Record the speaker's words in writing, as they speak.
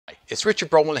It's Richard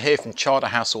Bromwell here from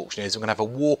Charterhouse Auctioneers. We're going to have a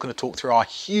walk and a talk through our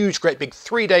huge, great big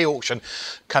 3-day auction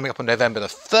coming up on November the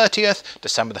 30th,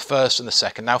 December the 1st and the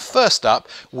 2nd. Now, first up,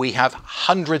 we have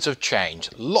hundreds of change.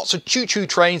 Lots of choo-choo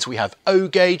trains. We have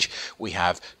O-Gauge, we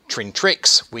have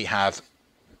Trin-Trix, we have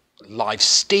live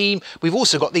steam. We've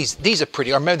also got these are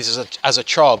pretty. I remember this as a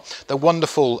child, the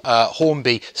wonderful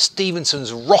Hornby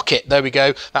Stephenson's Rocket. There we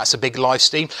go, that's a big live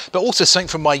steam. But also something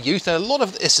from my youth, and a lot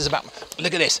of this is about,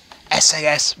 look at this,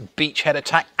 SAS Beachhead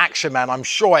Attack Action Man. I'm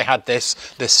sure I had this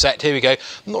set. Here we go.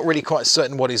 I'm not really quite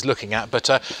certain what he's looking at, but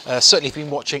certainly been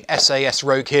watching SAS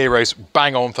Rogue Heroes,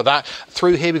 bang on for that.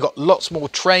 Through here we've got lots more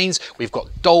trains. We've got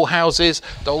doll's houses.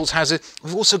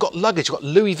 We've also got luggage. We've got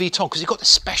Louis Vuitton, because you've got the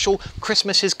special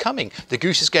Christmas is coming. The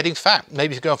goose is getting fat.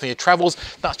 Maybe if you go off on your travels,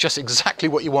 that's just exactly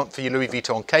what you want for your Louis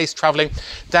Vuitton case traveling.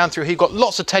 Down through here, you've got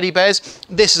lots of teddy bears.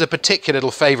 This is a particular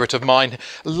little favorite of mine.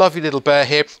 Lovely little bear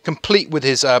here, complete with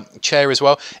his chair as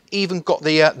well. Even got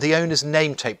the owner's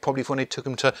name tape, probably when he took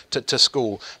him to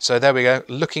school. So there we go,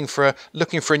 looking for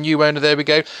a new owner. There we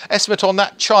go. Estimate on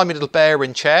that charming little bear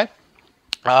and chair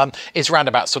is around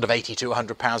about sort of £80 to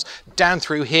 £100. Down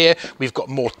through here we've got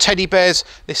more teddy bears.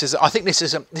 I think this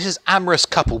is amorous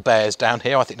couple bears down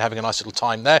here. I think they're having a nice little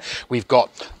time there. We've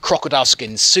got crocodile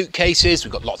skin suitcases.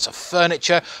 We've got lots of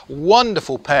furniture.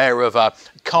 Wonderful pair of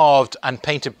carved and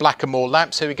painted Blackamoor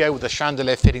lamps. Here we go, with the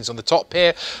chandelier fittings on the top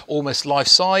here, almost life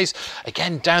size.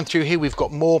 Again, down through here we've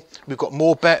got more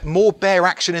bear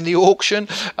action in the auction.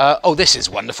 Oh, this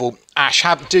is wonderful. Ash,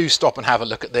 do stop and have a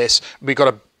look at this. We've got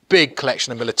a big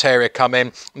collection of militaria come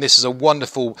in. And this is a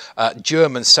wonderful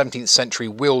German 17th century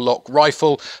wheel lock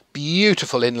rifle.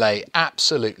 Beautiful inlay,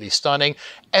 absolutely stunning.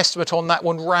 Estimate on that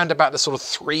one round about the sort of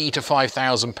 £3,000 to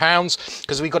 £5,000,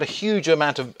 because we've got a huge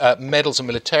amount of medals and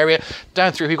militaria.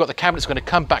 Down through here we've got the cabinets. We're going to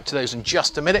come back to those in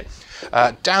just a minute.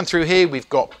 Down through here we've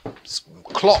got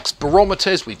clocks,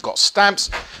 barometers, we've got stamps.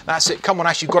 That's it. Come on,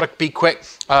 Ash, you've got to be quick.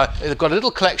 They've got a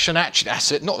little collection, actually,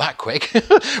 that's it, not that quick.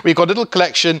 We've got a little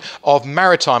collection of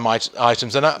maritime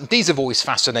items, and these have always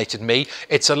fascinated me.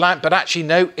 It's a lamp, but actually,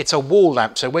 no, it's a wall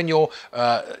lamp. So when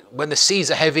when the seas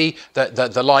are heavy,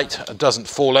 the light doesn't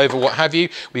fall over, what have you.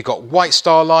 We've got White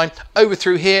Star Line. Over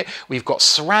through here, we've got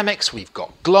ceramics, we've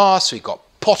got glass, we've got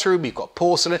pottery, we've got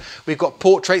porcelain, we've got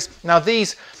portraits. Now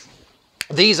these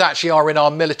actually are in our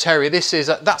military. This is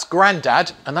that's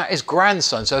granddad and that is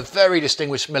grandson, so a very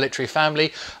distinguished military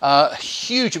family. A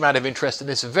huge amount of interest in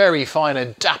this very fine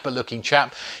and dapper looking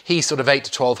chap. He's sort of 8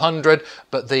 to 1200,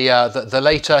 but the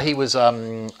later he was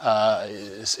in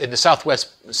the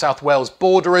South Wales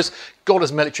Borderers. Got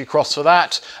his military cross for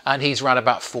that, and he's around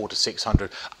about 400 to 600.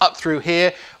 Up through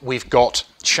here, we've got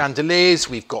chandeliers,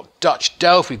 we've got Dutch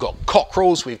delf, we've got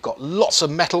cockerels, we've got lots of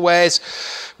metalwares,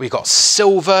 we've got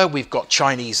silver, we've got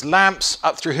Chinese lamps.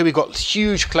 Up through here, we've got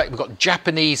huge collection. We've got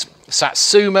Japanese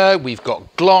Satsuma, we've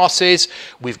got glasses,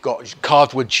 we've got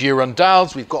carved wood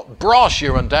girondales, we've got brass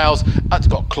girondales, we've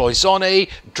got cloisonne,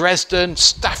 Dresden,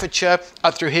 Staffordshire.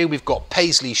 Up through here we've got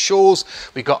Paisley shawls,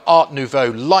 we've got Art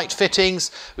Nouveau light fittings,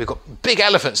 we've got big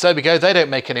elephants, there we go, they don't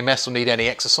make any mess or need any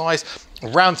exercise.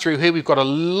 Round through here we've got a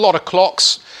lot of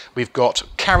clocks. We've got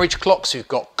carriage clocks, we've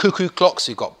got cuckoo clocks,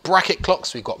 we've got bracket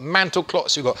clocks, we've got mantle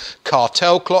clocks, we've got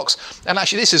cartel clocks. And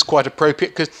actually this is quite appropriate,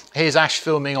 because here's Ash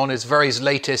filming on his very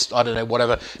latest, I don't know,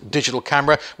 whatever, digital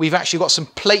camera. We've actually got some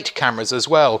plate cameras as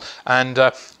well. And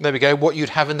there we go, what you'd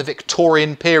have in the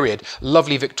Victorian period.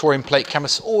 Lovely Victorian plate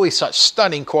cameras, always such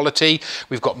stunning quality.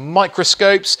 We've got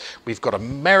microscopes, we've got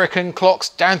American clocks.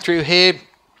 Down through here,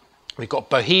 we've got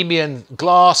Bohemian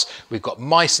glass, we've got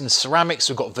Meissen ceramics,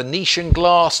 we've got Venetian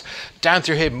glass. Down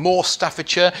through here, more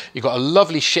Staffordshire. You've got a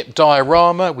lovely ship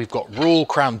diorama. We've got Royal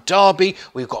Crown Derby.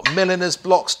 We've got Milliners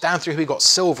blocks. Down through here, we've got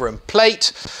silver and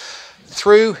plate.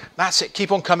 Through, that's it,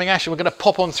 keep on coming, Ash, and we're going to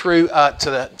pop on through back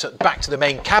to the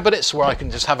main cabinets, where I can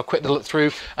just have a quick look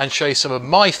through and show you some of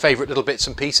my favourite little bits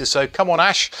and pieces. So come on,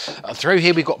 Ash. Through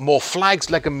here we've got more flags,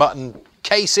 leg and mutton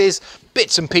cases,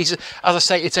 bits and pieces. As I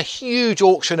say, it's a huge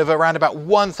auction of around about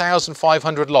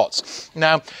 1,500 lots.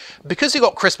 Now, because we've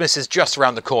got Christmas is just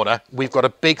around the corner, we've got a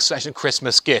big selection of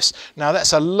Christmas gifts. Now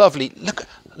that's a lovely look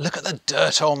at the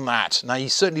dirt on that. Now you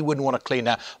certainly wouldn't want to clean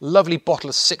that. Lovely bottle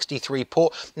of 63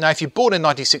 port. Now if you're born in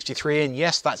 1963, and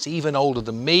yes, that's even older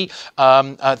than me,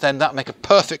 then that'll make a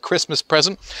perfect Christmas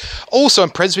present. Also in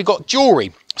presents we've got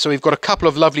jewellery. So we've got a couple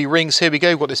of lovely rings. Here we go.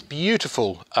 We've got this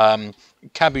beautiful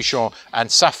cabochon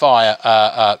and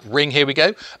sapphire ring. Here we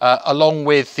go, along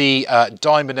with the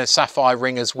diamond and sapphire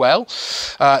ring as well.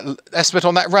 Estimate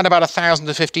on that ran about 1,000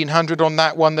 to 1,500 on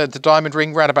that one. The diamond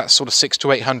ring ran about sort of £600 to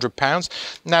 £800.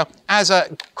 Now, as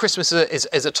Christmas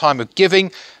is a time of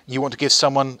giving, you want to give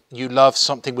someone you love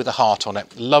something with a heart on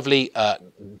it. Lovely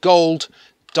gold,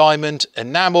 diamond,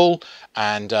 enamel,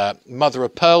 and mother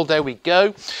of pearl. There we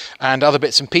go, and other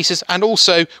bits and pieces. And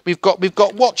also we've got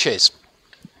watches.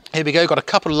 Here we go, got a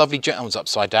couple of lovely gents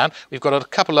upside down. We've got a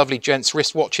couple of lovely gents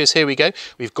wristwatches. Here we go.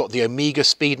 We've got the Omega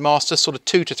Speedmaster, sort of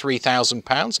 £2,000 to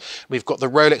 £3,000. We've got the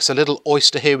Rolex, a little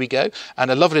Oyster. Here we go, and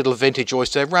a lovely little vintage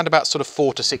Oyster, around about sort of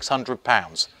 £400 to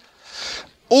 £600.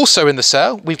 Also in the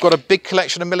sale, we've got a big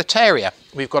collection of Militaria.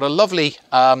 We've got a lovely,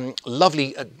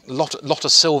 lot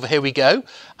of silver. Here we go,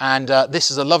 and this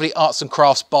is a lovely arts and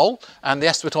crafts bowl, and the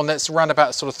estimate on that's around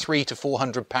about sort of £300 to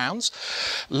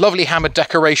 £400. Lovely hammered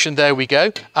decoration. There we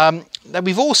go. Then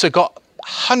we've also got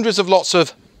hundreds of lots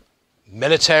of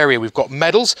Militaria. We've got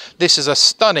medals. This is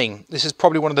this is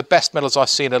probably one of the best medals I've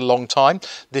seen in a long time.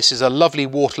 This is a lovely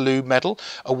Waterloo medal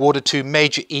awarded to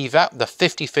Major Evatt, the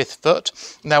 55th foot.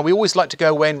 Now, we always like to go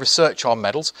away and research our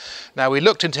medals. Now, we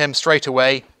looked into him straight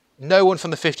away. No one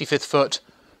from the 55th foot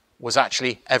was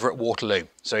actually ever at Waterloo.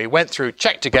 So he went through,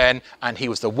 checked again, and he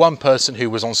was the one person who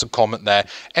was on some comment there.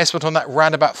 Estimate on that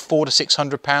ran about £400 to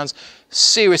 £600.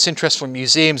 Serious interest from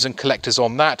museums and collectors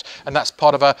on that, and that's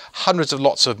part of hundreds of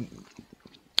lots of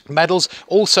medals.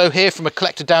 Also here from a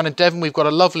collector down in Devon, we've got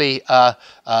a lovely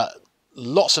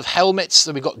lots of helmets.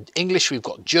 So we've got English, we've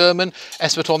got German.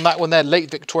 Estimate on that one there, late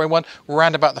Victorian one,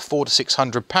 around about the £400 to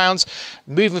 £600.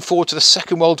 Moving forward to the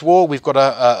Second World War, we've got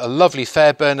a lovely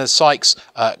Fairbairn Sykes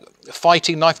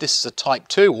fighting knife. This is a Type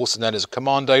 2, also known as a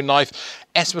commando knife.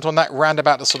 Estimate on that round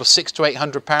about the sort of £600 to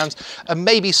 £800, and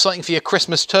maybe something for your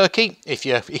Christmas turkey, if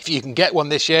you can get one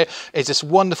this year, is this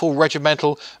wonderful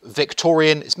regimental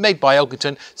Victorian. It's made by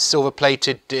Elkington,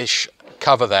 silver-plated dish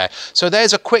cover there. So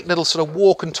there's a quick little sort of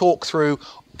walk and talk through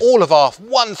all of our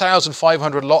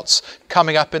 1,500 lots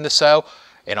coming up in the sale,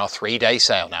 in our 3-day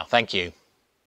sale now. Thank you.